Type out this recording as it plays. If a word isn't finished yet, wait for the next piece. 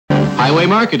Hiway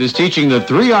Market is teaching the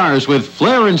 3 R's with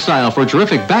flair and style for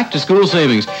terrific back-to-school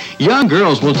savings. Young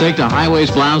girls will take to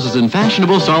Hiway's blouses in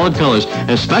fashionable solid colors,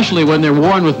 especially when they're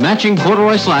worn with matching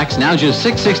corduroy slacks, now just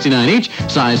 $6.69 each,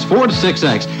 size 4 to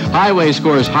 6X. Hiway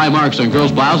scores high marks on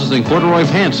girls' blouses and corduroy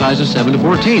pants sizes 7 to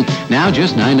 14, now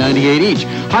just $9.98 each.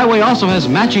 Hiway also has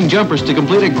matching jumpers to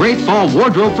complete a great fall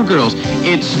wardrobe for girls.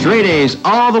 It's straight A's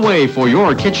all the way for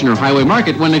your Kitchener Hiway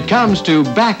Market when it comes to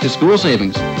back-to-school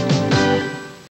savings.